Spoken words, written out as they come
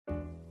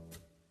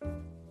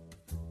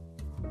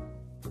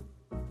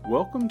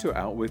Welcome to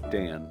Out with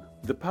Dan,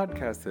 the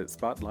podcast that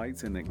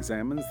spotlights and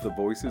examines the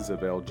voices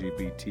of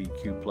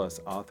LGBTQ+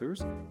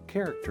 authors,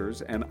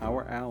 characters, and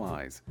our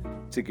allies.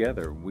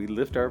 Together, we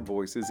lift our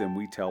voices and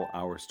we tell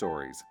our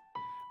stories.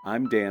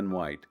 I'm Dan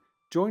White.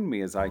 Join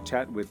me as I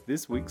chat with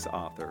this week's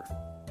author.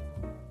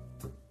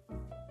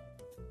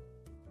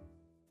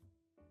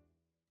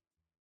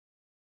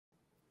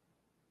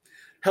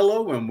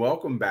 Hello and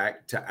welcome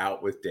back to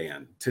Out with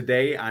Dan.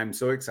 Today, I'm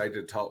so excited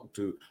to talk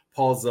to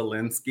O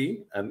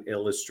Zelinsky, an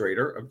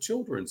illustrator of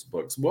children's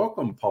books.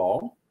 Welcome,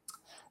 Paul.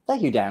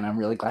 Thank you, Dan. I'm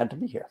really glad to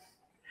be here.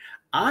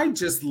 I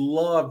just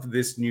love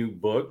this new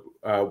book,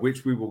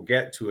 which we will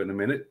get to in a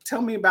minute.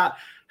 Tell me about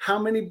how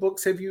many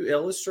books have you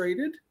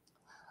illustrated?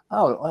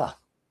 Oh, well,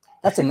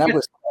 that's a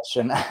numbers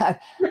question. I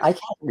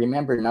can't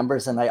remember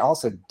numbers, and I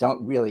also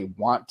don't really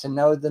want to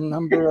know the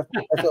number of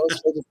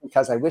illustrated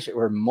because I wish it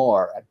were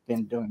more. I've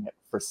been doing it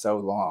for so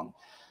long.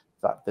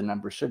 Thought the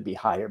number should be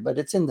higher, but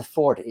it's in the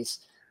 40s.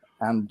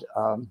 And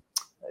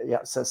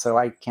so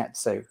I can't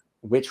say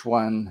which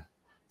one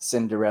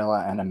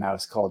Cinderella and a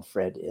Mouse Called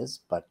Fred is,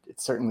 but it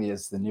certainly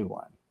is the new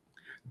one.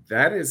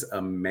 That is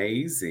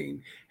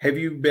amazing. Have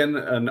you been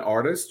an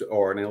artist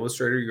or an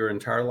illustrator your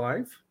entire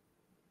life?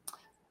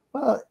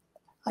 Well,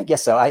 I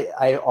guess so.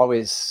 I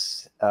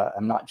always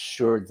am not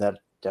sure that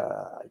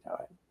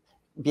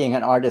being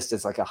an artist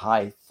is like a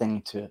high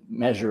thing to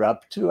measure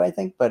up to, I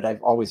think, but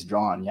I've always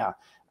drawn. Yeah,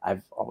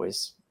 I've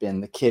always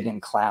been the kid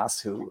in class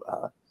who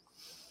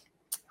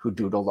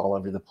doodled all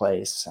over the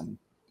place. And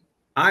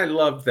I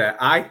love that.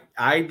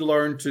 I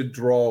learned to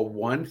draw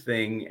one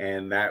thing,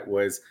 and that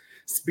was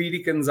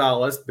Speedy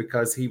Gonzalez,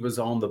 because he was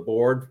on the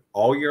board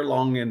all year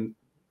long in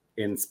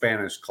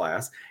Spanish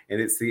class,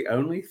 and it's the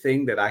only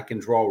thing that I can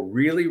draw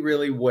really,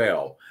 really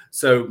well.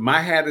 So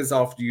my hat is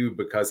off to you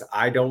because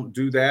I don't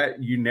do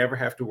that. You never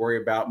have to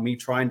worry about me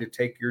trying to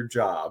take your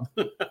job.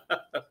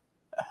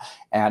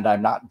 And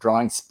I'm not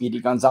drawing Speedy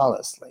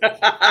Gonzalez lately.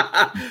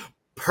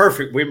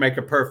 Perfect. We make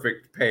a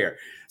perfect pair.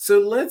 So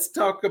let's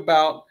talk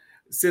about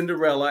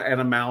Cinderella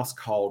and a Mouse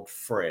Called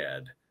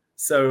Fred.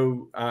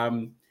 So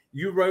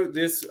you wrote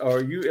this,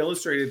 or you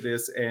illustrated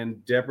this,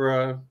 and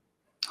Deborah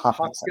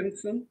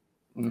Hopkinson.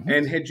 Mm-hmm.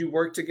 And had you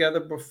worked together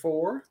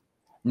before?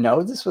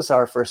 No, this was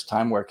our first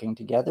time working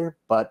together,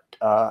 but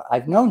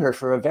I've known her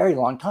for a very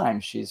long time.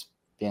 She's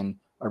been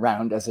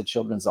around as a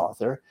children's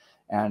author,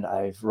 and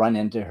I've run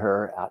into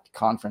her at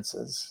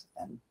conferences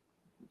and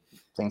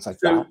things like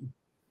that.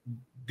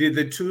 Did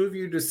the two of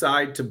you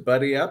decide to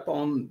buddy up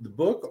on the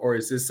book, or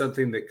is this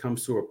something that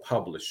comes through a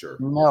publisher?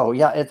 No,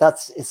 yeah,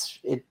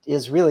 it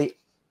is really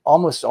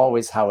almost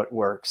always how it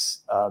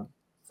works.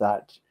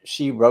 That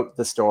she wrote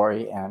the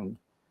story and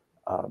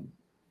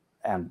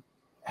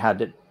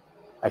had it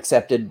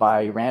accepted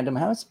by Random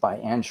House, by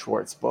Anne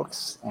Schwartz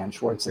Books. Anne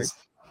Schwartz is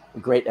a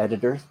great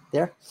editor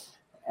there.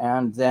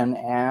 And then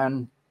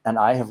Anne and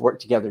I have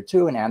worked together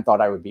too, and Anne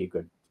thought I would be a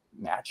good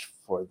match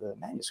for the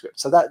manuscript.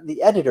 So that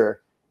the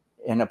editor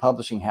in a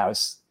publishing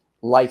house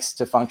likes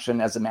to function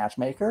as a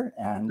matchmaker.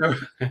 And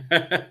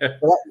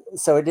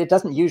so it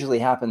doesn't usually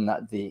happen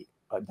that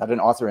that an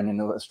author and an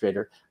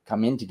illustrator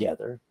come in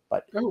together,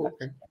 but it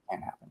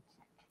can happen.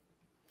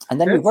 And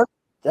then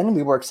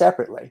we work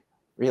separately,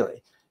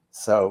 really.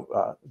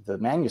 So the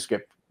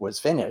manuscript was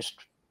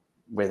finished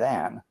with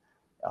Anne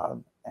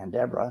and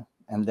Deborah,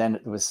 and then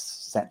it was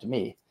sent to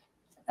me.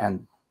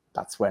 And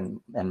that's when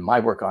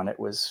my work on it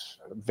was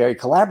very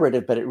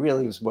collaborative, but it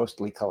really was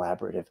mostly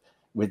collaborative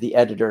with the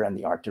editor and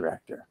the art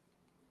director.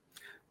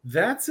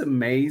 That's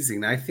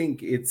amazing. I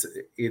think it's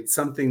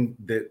something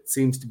that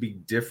seems to be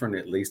different,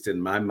 at least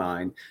in my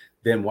mind,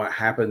 than what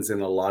happens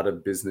in a lot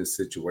of business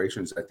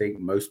situations. I think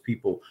most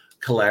people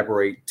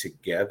collaborate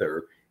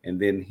together, and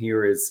then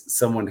here is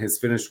someone has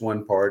finished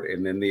one part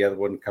and then the other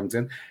one comes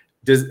in.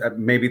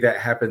 Maybe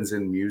that happens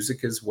in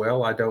music as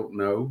well? I don't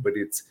know, but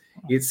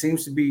it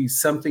seems to be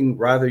something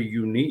rather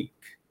unique.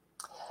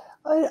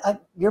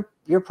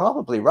 You're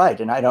probably right,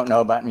 and I don't know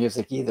about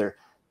music either,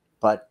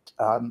 but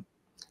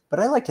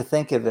I like to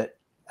think of it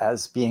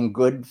as being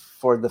good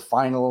for the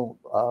final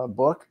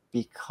book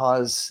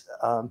because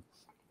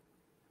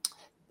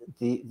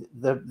the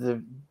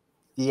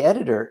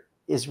editor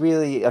is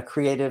really a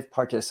creative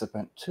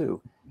participant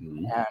too,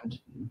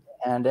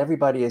 and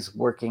everybody is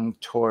working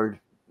toward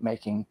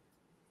making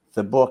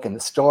the book and the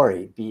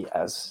story be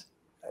as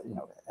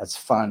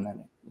fun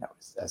and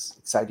as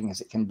exciting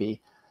as it can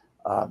be.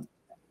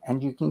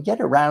 And you can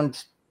get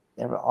around,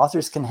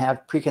 authors can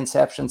have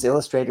preconceptions.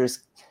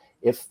 Illustrators,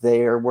 if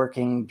they're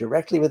working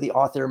directly with the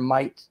author,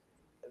 might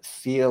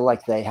feel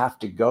like they have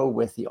to go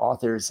with the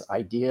author's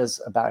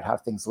ideas about how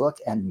things look,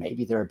 and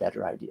maybe there are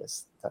better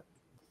ideas that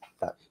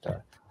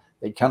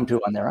they come to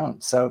on their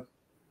own. So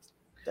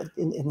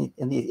in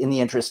the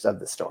interest of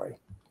the story.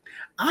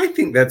 I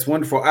think that's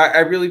wonderful. I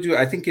really do.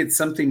 I think it's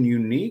something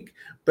unique,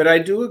 but I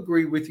do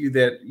agree with you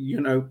that,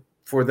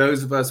 for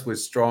those of us with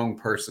strong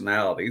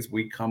personalities,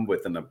 we come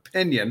with an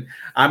opinion.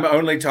 I'm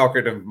only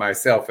talking of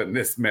myself in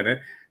this minute.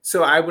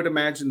 So I would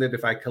imagine that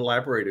if I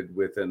collaborated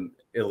with an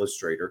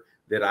illustrator,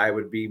 that I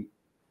would be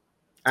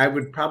I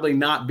would probably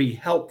not be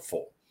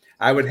helpful.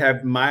 I would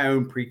have my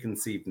own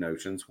preconceived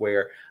notions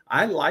where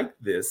I like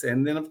this.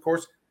 And then of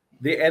course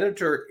the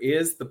editor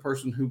is the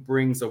person who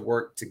brings a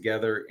work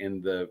together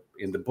in the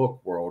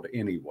book world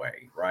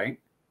anyway, right?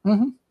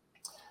 Mm-hmm.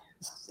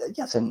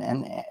 Yes, and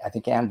I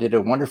think Anne did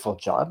a wonderful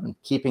job in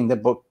keeping the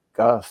book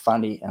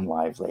funny and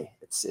lively.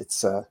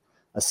 It's a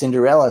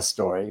Cinderella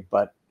story,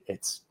 but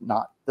it's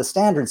not the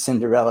standard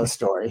Cinderella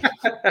story.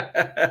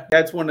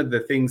 That's one of the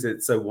things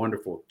that's so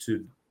wonderful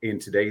in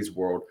today's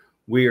world.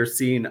 We are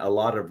seeing a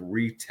lot of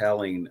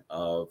retelling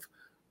of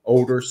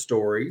older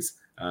stories,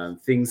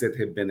 things that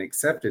have been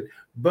accepted,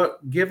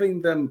 but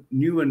giving them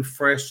new and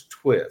fresh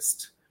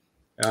twist.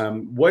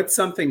 What's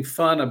something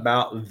fun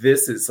about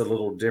this? It's a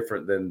little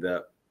different than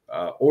the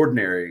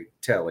ordinary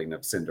telling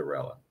of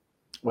Cinderella.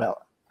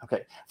 Well,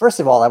 okay. First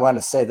of all, I want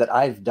to say that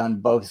I've done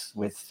both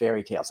with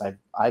fairy tales.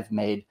 I've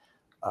made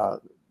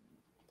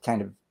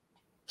kind of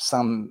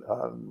some.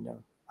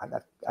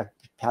 I've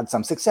had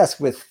some success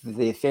with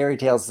the fairy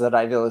tales that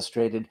I've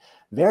illustrated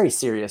very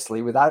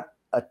seriously without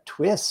a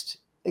twist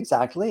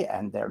exactly,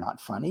 and they're not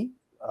funny.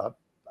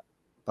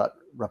 But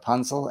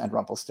Rapunzel and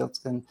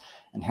Rumpelstiltskin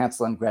and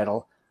Hansel and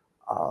Gretel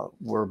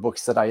were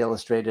books that I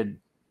illustrated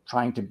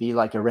trying to be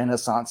like a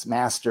Renaissance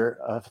master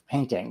of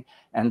painting.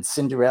 And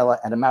Cinderella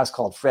and a Mouse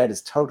Called Fred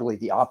is totally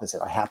the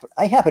opposite.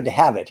 I happen to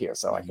have it here,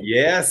 so I can.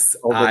 Yes,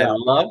 I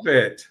love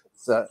it.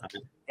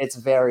 It's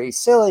very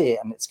silly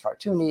and it's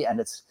cartoony, and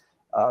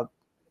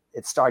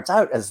it starts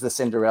out as the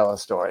Cinderella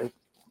story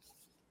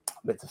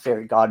with the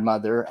fairy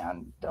godmother,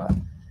 and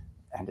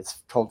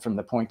it's told from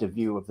the point of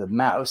view of the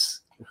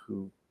mouse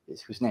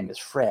whose name is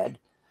Fred.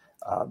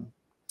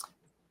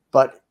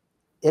 But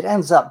it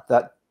ends up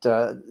that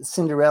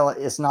Cinderella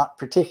is not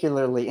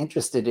particularly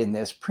interested in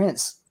this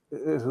prince,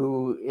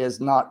 who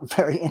is not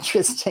very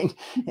interesting.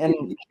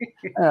 In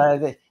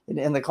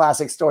the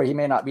classic story, he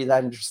may not be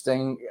that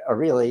interesting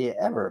really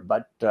ever.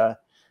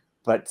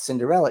 But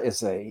Cinderella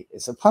is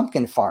a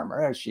pumpkin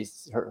farmer.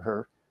 She's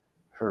her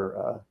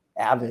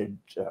avid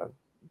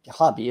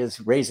hobby is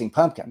raising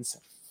pumpkins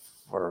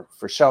for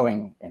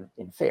showing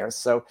in fairs.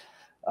 So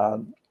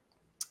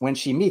when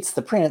she meets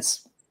the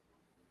prince,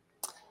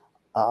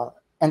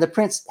 and the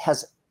prince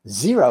has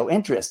zero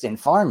interest in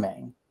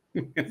farming.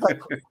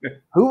 Like,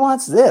 who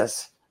wants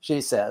this?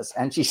 She says,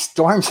 and she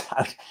storms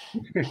out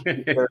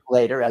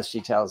later as she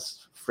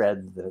tells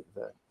Fred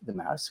the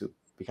mouse, who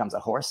becomes a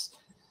horse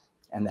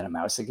and then a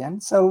mouse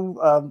again.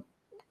 So,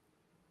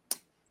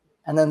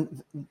 and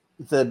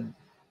then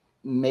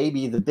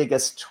maybe the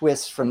biggest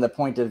twist from the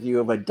point of view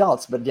of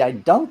adults, but I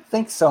don't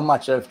think so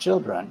much of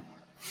children,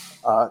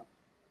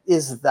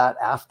 is that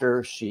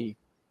after she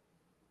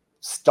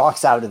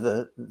stalks out of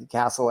the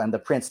castle and the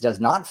prince does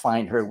not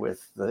find her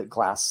with the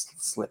glass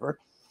slipper,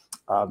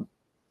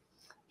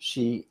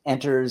 she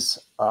enters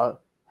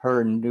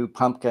her new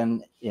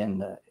pumpkin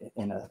in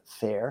a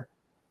fair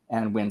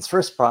and wins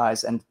first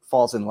prize and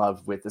falls in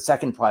love with the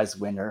second prize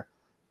winner,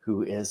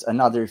 who is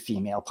another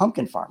female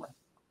pumpkin farmer,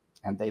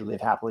 and they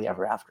live happily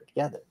ever after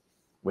together,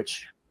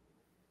 which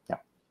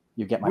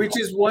you get my which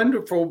point. Is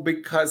wonderful,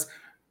 because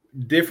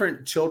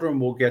different children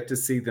will get to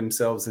see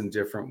themselves in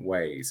different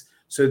ways.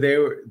 So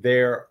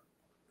their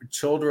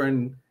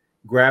children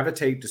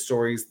gravitate to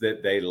stories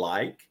that they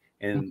like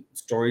and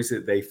stories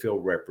that they feel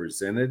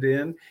represented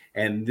in.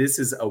 And this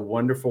is a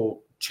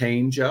wonderful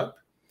change up.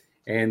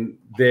 And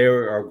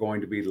there are going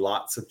to be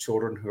lots of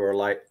children who are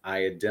like,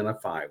 I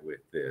identify with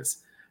this.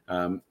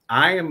 I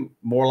am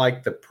more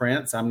like the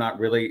prince. I'm not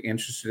really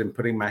interested in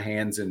putting my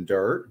hands in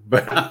dirt,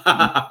 but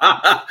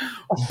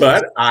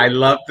but I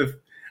love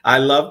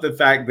the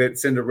fact that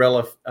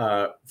Cinderella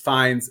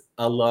finds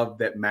a love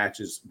that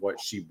matches what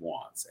she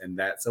wants, and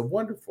that's a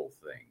wonderful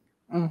thing.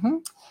 Mm-hmm.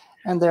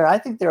 And I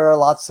think there are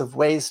lots of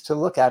ways to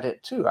look at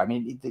it too. I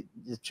mean,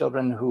 the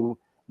children who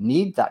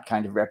need that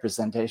kind of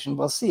representation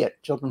will see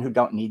it. Children who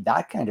don't need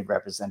that kind of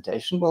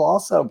representation will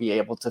also be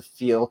able to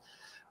feel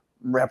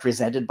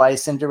represented by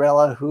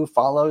Cinderella, who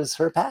follows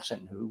her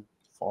passion, who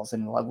falls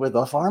in love with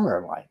a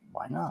farmer.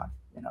 Why not?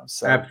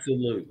 So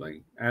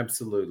absolutely.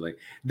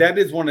 That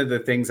is one of the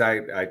things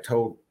I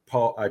told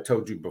Paul. I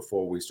told you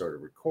before we started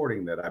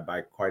recording that I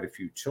buy quite a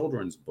few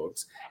children's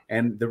books,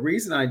 and the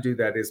reason I do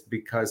that is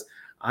because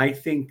I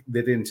think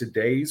that in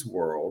today's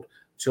world,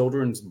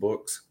 children's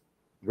books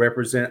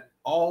represent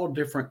all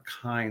different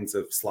kinds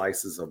of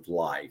slices of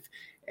life,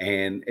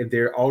 and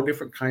they're all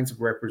different kinds of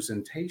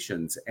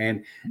representations.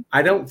 And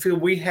I don't feel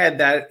we had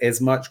that as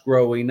much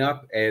growing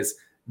up as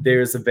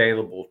there's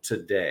available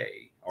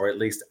today, or at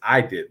least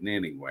I didn't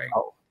anyway.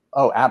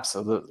 Oh,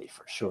 absolutely,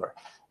 for sure.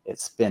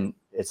 It's been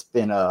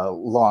a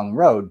long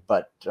road,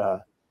 but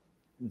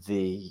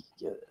the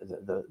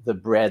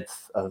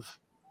breadth of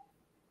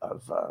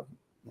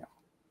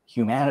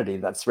humanity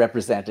that's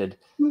represented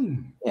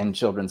in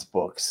children's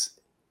books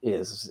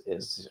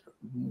is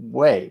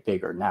way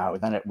bigger now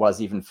than it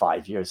was even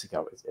 5 years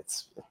ago.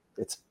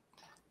 It's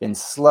been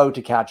slow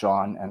to catch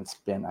on,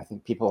 and I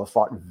think people have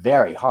fought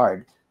very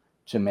hard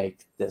to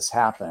make this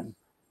happen.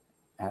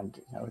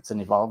 And it's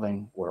an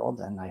evolving world,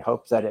 and I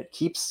hope that it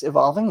keeps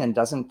evolving and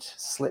doesn't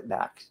slip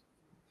back.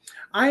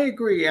 I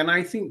agree, and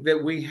I think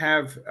that we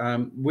have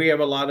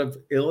a lot of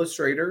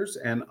illustrators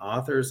and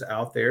authors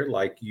out there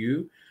like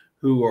you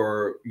who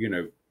are,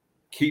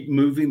 keep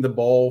moving the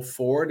ball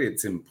forward.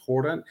 It's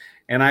important,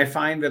 and I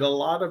find that a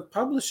lot of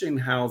publishing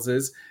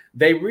houses,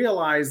 they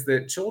realize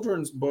that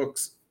children's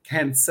books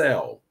can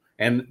sell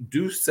and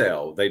do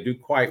sell. They do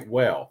quite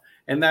well,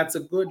 and that's a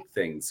good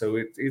thing. So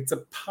it's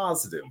a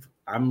positive.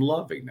 I'm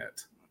loving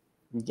it.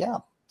 Yeah,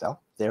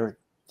 well, there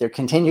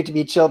continue to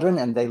be children,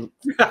 and they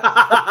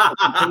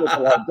continue to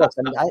love books.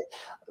 I mean,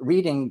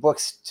 reading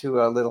books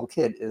to a little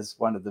kid is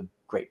one of the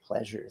great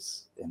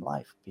pleasures in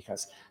life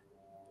because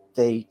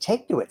they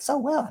take to it so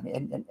well. I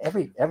mean, and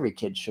every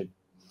kid should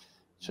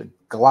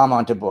glom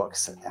onto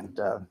books, and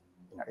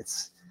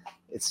it's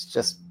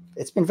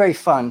been very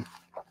fun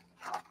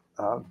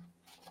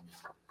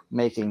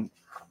making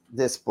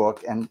this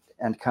book and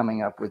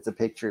coming up with the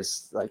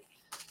pictures, like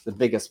the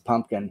biggest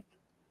pumpkin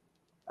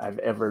I've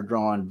ever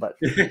drawn, but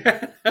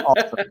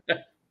also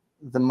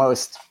the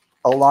most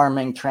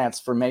alarming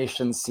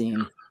transformation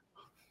scene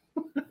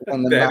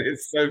when the That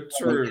is so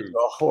true. into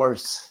a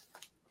horse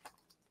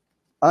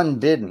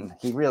unbidden.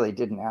 He really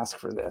didn't ask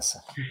for this.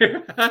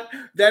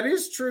 That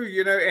is true,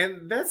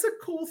 and that's a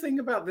cool thing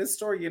about this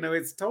story.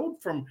 It's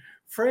told from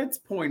Fred's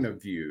point of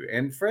view,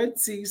 and Fred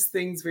sees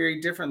things very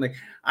differently.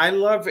 I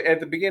love at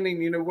the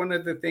beginning, one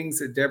of the things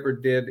that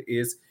Deborah did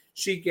is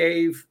she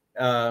gave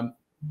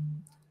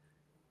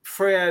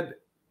Fred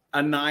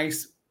a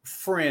nice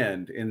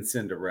friend in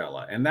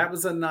Cinderella, and that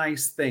was a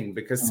nice thing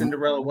because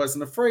Cinderella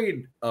wasn't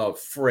afraid of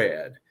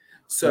Fred.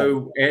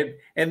 So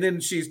and then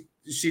she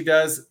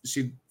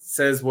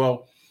says,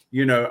 well,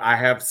 I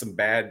have some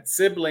bad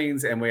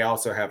siblings and we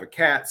also have a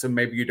cat, so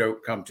maybe you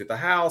don't come to the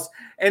house.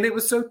 And it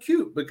was so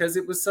cute because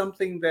it was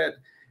something that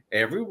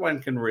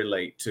everyone can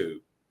relate to.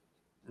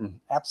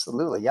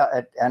 Absolutely,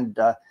 yeah. And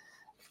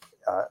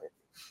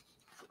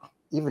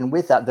even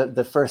with that,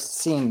 the first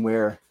scene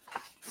where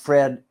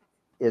Fred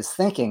is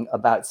thinking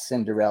about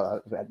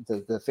Cinderella,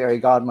 the fairy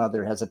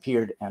godmother has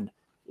appeared, and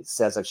it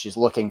says that she's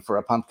looking for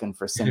a pumpkin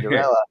for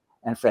Cinderella.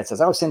 And Fred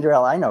says, "Oh,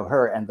 Cinderella, I know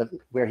her." And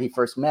where he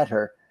first met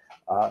her,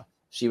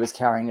 she was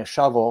carrying a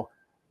shovel,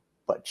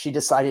 but she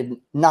decided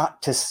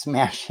not to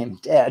smash him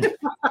dead.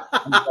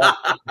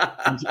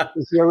 and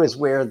here was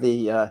where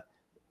the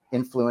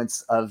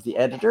influence of the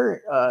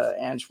editor,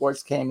 Anne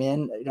Schwartz, came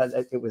in.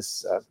 It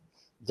was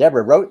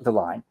Deborah wrote the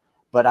line,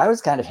 but I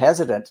was kind of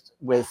hesitant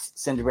with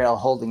Cinderella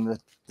holding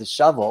the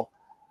shovel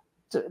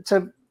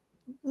to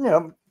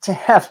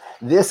have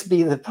this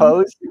be the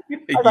pose.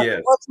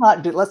 Yes.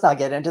 Let's not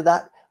get into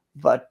that.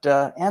 But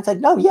Anne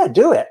said, "No, yeah,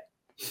 do it,"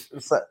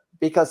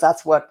 because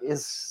that's what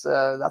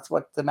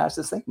the mouse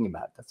is thinking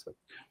about. That's what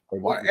they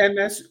want.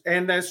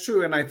 And that's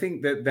true. And I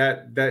think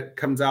that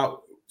comes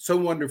out so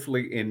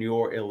wonderfully in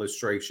your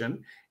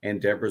illustration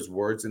and Deborah's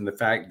words, and the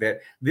fact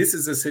that this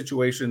is a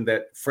situation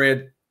that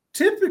Fred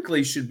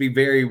typically should be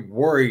very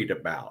worried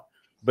about,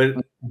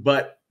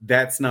 but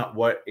that's not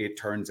what it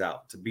turns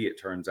out to be. It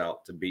turns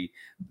out to be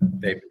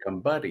they become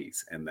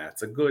buddies, and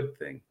that's a good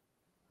thing.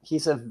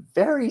 He's a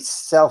very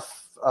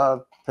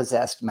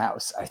self-possessed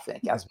mouse, I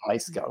think, as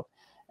mice go,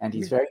 and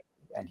he's very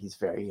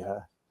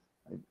a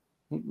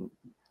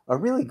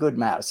really good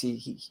mouse.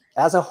 He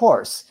as a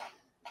horse,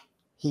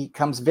 he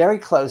comes very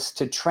close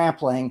to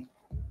trampling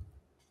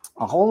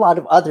a whole lot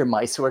of other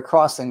mice who are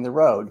crossing the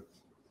road,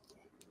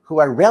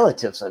 who are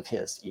relatives of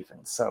his,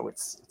 even. So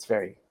it's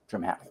very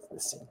dramatic,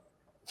 this scene.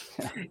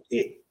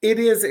 It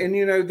is, and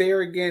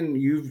there again,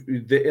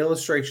 the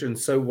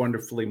illustrations so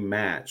wonderfully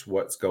match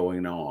what's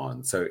going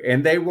on. So,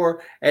 and they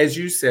were, as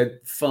you said,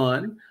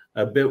 fun,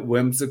 a bit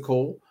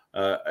whimsical,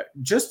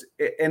 just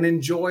an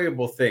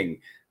enjoyable thing.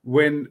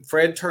 When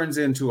Fred turns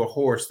into a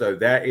horse, though,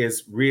 that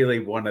is really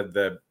one of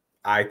the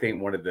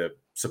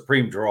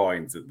supreme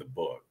drawings of the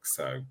book.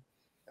 So,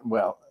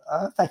 well,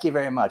 thank you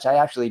very much. I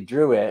actually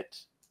drew it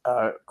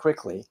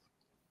quickly,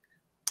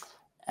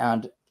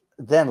 and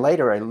then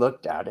later I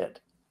looked at it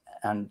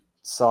and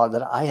saw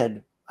that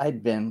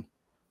I'd been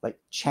like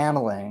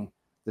channeling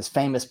this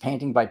famous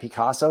painting by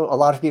Picasso. A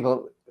lot of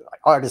people,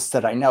 artists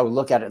that I know,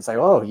 look at it and say,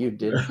 "Oh, you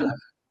did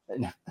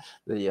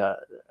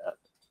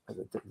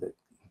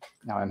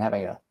now I'm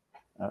having a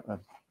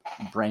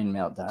brain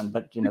meltdown."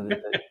 But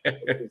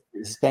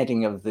this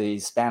painting of the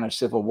Spanish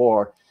Civil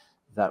War,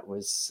 that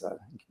was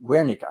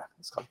Guernica.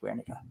 It's called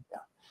Guernica.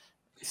 Yeah.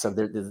 So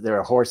there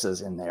are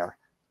horses in there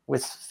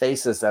with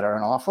faces that are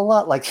an awful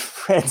lot like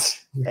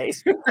Fred's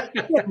face. I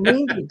didn't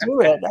mean to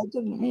do it. I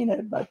didn't mean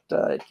it, but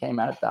it came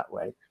out that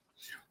way.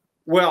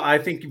 Well, I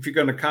think if you're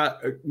going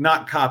to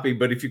not copy,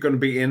 but if you're going to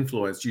be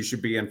influenced, you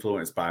should be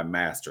influenced by a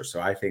master.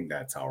 So I think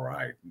that's all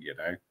right,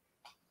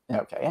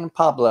 Okay, and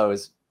Pablo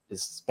is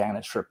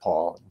Spanish for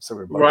Paul. So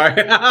we're both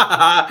right.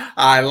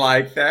 I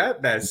like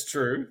that. That's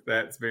true.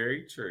 That's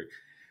very true.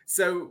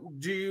 So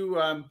do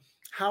you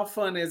how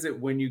fun is it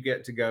when you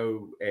get to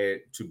go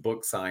to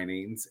book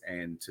signings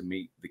and to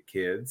meet the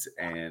kids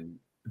and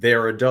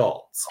they're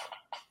adults.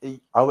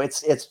 Oh,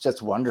 it's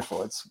just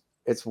wonderful.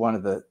 It's one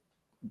of the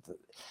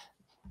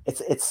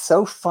it's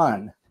so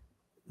fun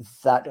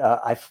that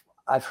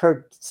I've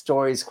heard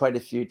stories quite a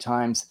few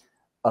times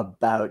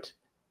about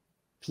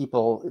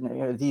people.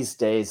 These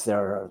days there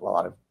are a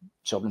lot of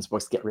children's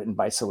books get written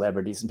by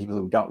celebrities and people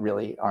who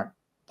aren't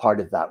part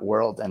of that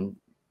world and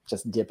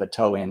just dip a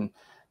toe in,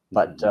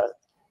 but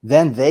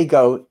then they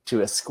go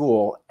to a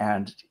school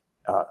and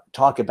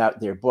talk about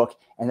their book,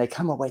 and they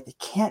come away, they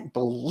can't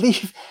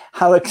believe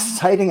how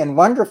exciting and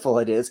wonderful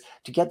it is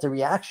to get the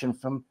reaction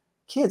from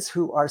kids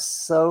who are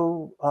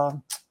so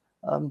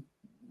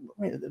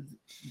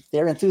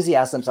their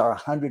enthusiasms are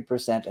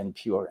 100% and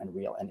pure and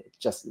real, and it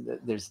just,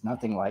 there's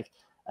nothing like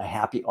a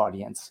happy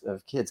audience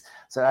of kids.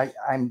 So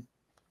I'm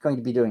going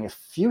to be doing a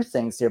few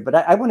things here, but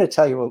I want to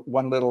tell you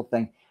one little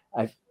thing.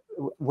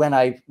 When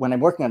I'm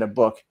working on a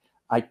book,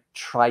 I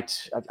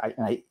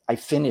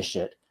finish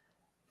it.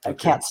 I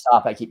can't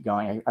stop. I keep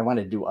going. I want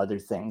to do other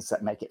things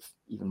that make it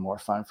even more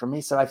fun for me.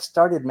 So I've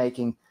started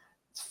making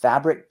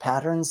fabric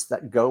patterns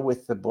that go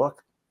with the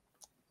book.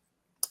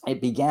 It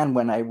began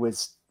when I would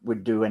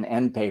do an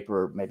end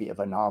paper, maybe of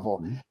a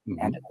novel,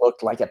 and it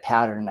looked like a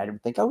pattern. I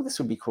would think, oh, this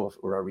would be cool if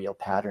it were a real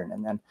pattern.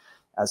 And then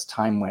as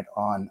time went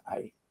on,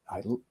 I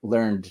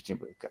learned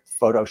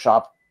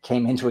Photoshop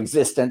came into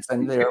existence,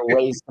 and there are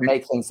ways to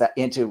make things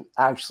into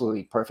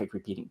absolutely perfect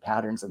repeating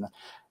patterns. And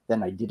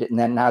then I did it. And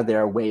then now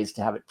there are ways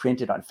to have it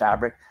printed on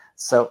fabric.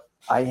 So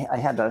I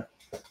had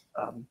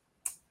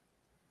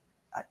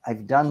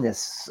I've done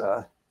this.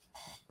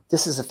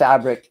 This is a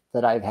fabric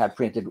that I've had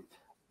printed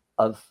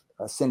of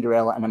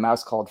Cinderella and a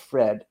mouse called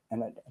Fred.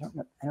 And I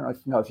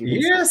don't know if you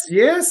can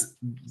yes.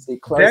 See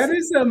close. That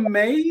is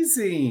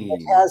amazing.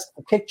 It has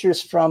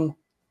pictures from,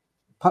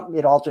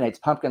 it alternates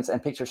pumpkins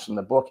and pictures from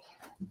the book.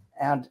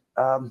 And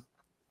I'm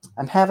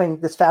having,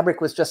 this fabric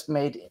was just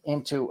made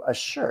into a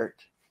shirt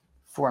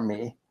for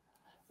me,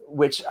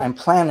 which I'm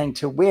planning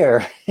to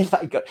wear if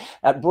I go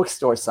at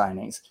bookstore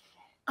signings.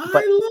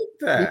 I love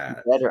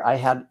that. Better, I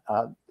had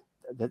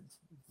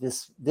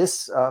this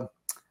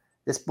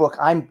book.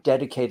 I'm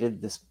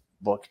dedicated this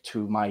book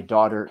to my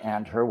daughter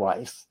and her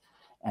wife,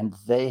 and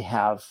they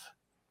have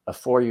a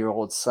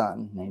 4-year-old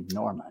son named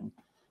Norman.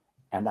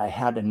 And I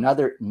had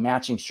another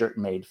matching shirt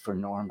made for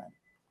Norman.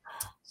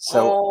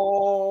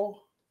 So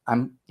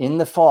I'm in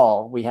the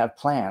fall. We have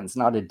plans,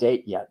 not a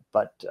date yet,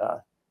 but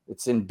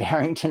it's in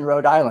Barrington,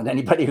 Rhode Island.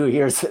 Anybody who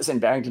hears this in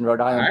Barrington,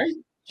 Rhode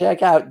Island,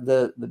 check out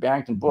the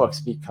Barrington books,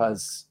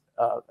 because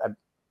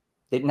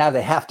now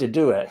they have to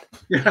do it.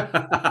 And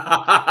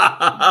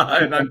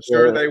I'm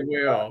sure they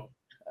will.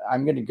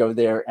 I'm going to go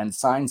there and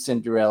sign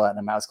Cinderella and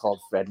a Mouse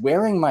Called Fred,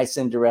 wearing my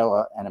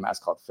Cinderella and a Mouse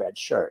Called Fred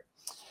shirt.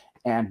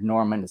 And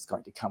Norman is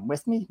going to come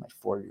with me, my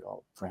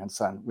 4-year-old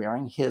grandson,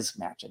 wearing his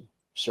matching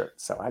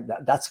shirt. So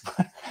that's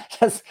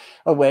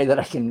a way that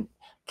I can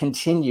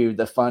continue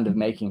the fun of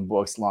making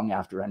books long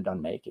after I'm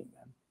done making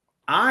them.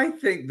 I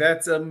think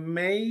that's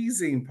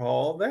amazing,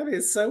 Paul. That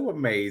is so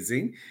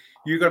amazing.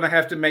 You're going to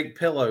have to make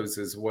pillows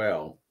as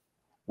well.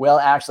 Well,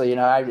 actually,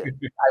 I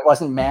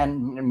wasn't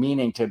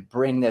meaning to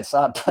bring this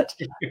up, but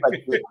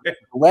the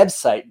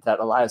website that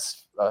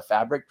allows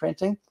fabric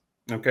printing.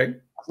 Okay.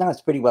 Now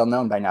it's pretty well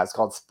known by now. It's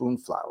called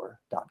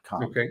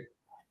spoonflower.com. Okay.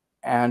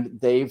 And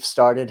they've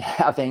started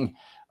having,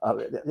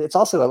 it's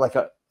also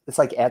it's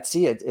like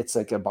Etsy. It's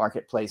like a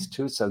marketplace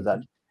too, so that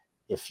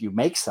if you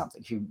make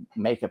something, if you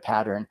make a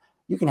pattern,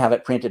 you can have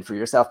it printed for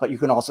yourself, but you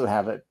can also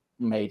have it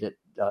made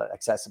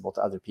accessible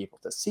to other people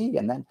to see.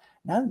 And then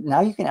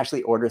now you can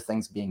actually order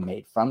things being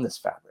made from this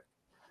fabric.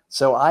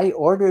 So I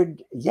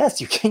ordered, yes,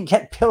 you can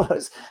get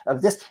pillows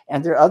of this.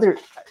 And there are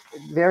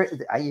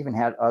I even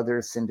had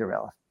other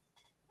Cinderella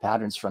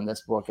patterns from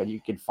this book, and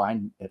you could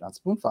find it on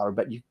Spoonflower,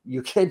 but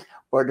you could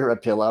order a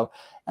pillow.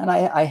 And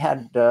I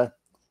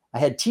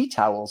had tea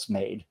towels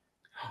made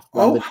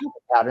from the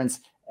patterns,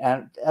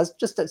 and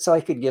so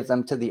I could give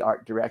them to the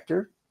art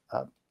director,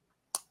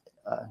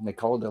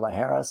 Nicole de la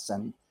Harris,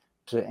 and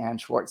to Ann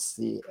Schwartz,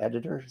 the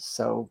editor.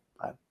 So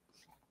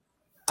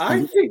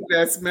I think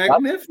that's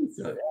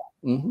magnificent.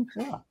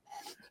 Yeah.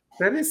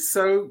 That's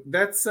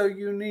so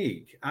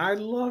unique. I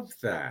love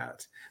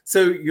that.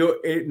 So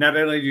not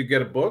only do you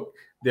get a book,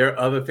 there are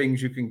other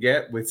things you can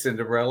get with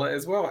Cinderella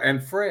as well,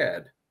 and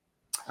Fred.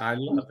 I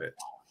love it.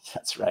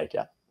 That's right.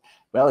 Yeah.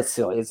 Well, it's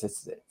silly.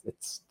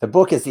 It's the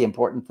book is the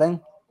important thing.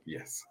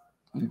 Yes,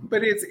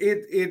 but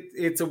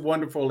it's a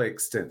wonderful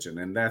extension,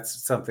 and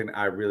that's something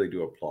I really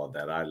do applaud.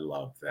 That I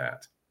love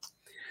that.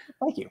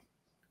 Thank you.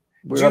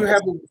 Do you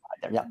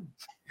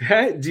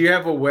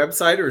have a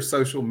website or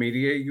social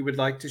media you would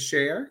like to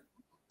share?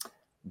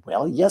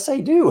 Well, yes, I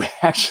do,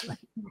 actually.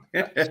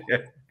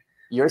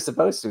 You're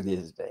supposed to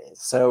these days.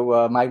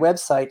 So my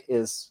website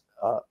is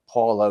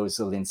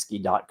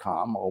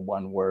paulozelinsky.com, all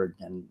one word,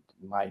 and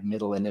my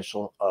middle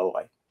initial O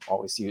I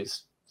always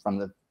use from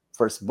the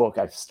first book.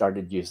 I've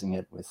started using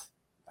it with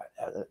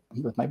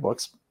my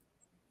books.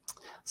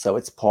 So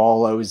it's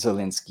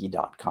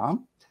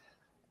paulozelinsky.com.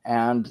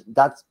 And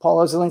that's Paul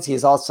O Zelinsky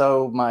is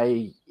also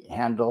my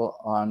handle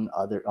on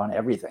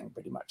everything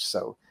pretty much.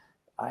 So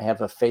I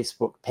have a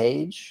Facebook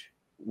page,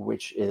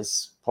 which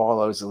is Paul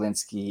O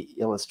Zelinsky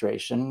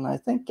Illustration, I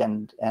think,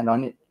 and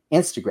on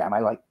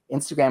Instagram.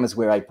 Instagram is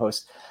where I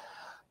post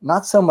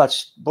not so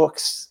much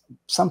books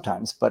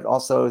sometimes, but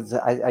also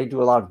I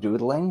do a lot of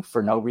doodling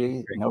for no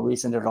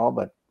reason at all,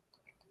 but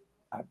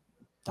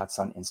that's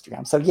on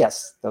Instagram. So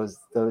yes,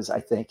 those I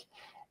think.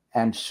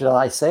 And shall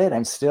I say it?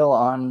 I'm still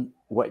on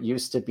what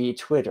used to be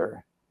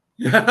Twitter.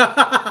 You can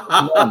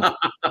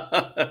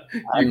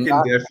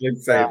definitely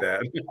say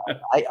that.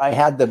 I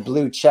had the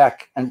blue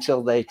check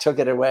until they took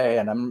it away,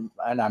 and I'm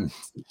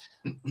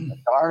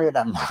darn it,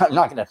 I'm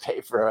not going to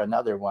pay for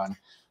another one.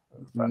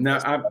 No,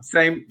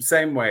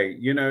 same way.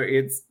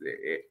 It's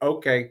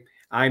okay.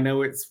 I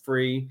know it's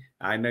free.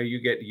 I know you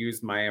get to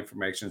use my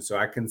information, so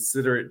I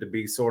consider it to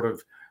be sort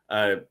of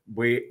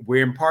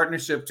we're in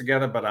partnership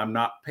together, but I'm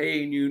not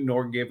paying you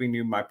nor giving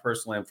you my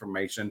personal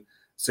information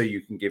so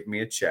you can give me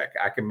a check.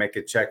 I can make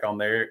a check on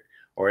there,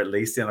 or at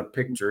least in a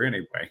picture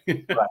anyway.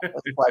 Right,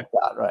 it's like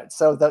that, right?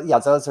 So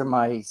those are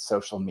my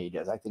social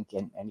medias. I think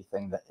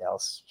anything that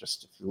else,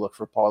 just if you look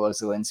for Paul O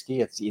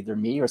Zelinsky, it's either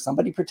me or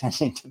somebody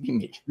pretending to be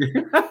me.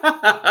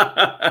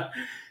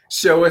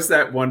 Show us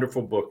that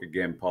wonderful book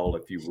again, Paul,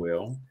 if you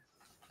will.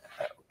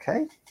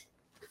 Okay.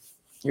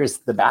 Here's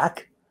the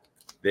back.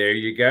 There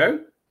you go.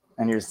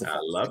 And here's the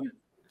front.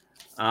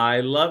 I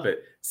love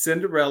it.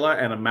 Cinderella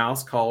and a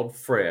Mouse Called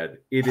Fred.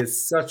 It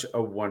is such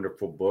a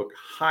wonderful book.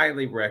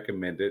 Highly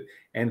recommend it.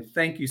 And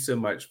thank you so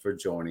much for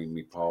joining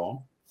me,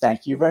 Paul.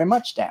 Thank you very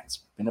much, Dan.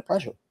 It's been a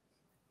pleasure.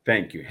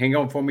 Thank you. Hang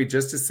on for me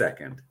just a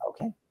second.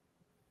 Okay.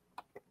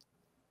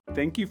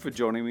 Thank you for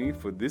joining me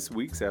for this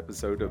week's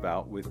episode of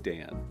Out with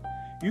Dan.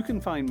 You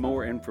can find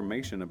more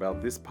information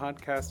about this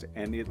podcast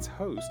and its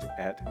host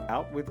at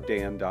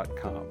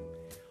outwithdan.com,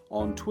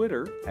 on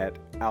Twitter at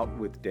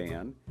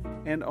outwithdan,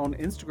 and on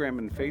Instagram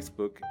and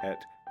Facebook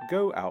at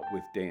Go Out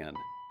with Dan.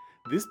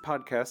 This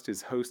podcast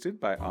is hosted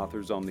by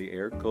Authors on the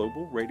Air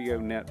Global Radio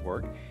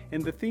Network,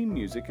 and the theme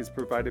music is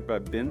provided by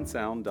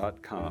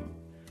bensound.com.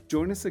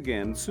 Join us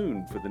again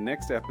soon for the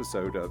next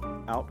episode of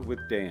Out with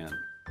Dan.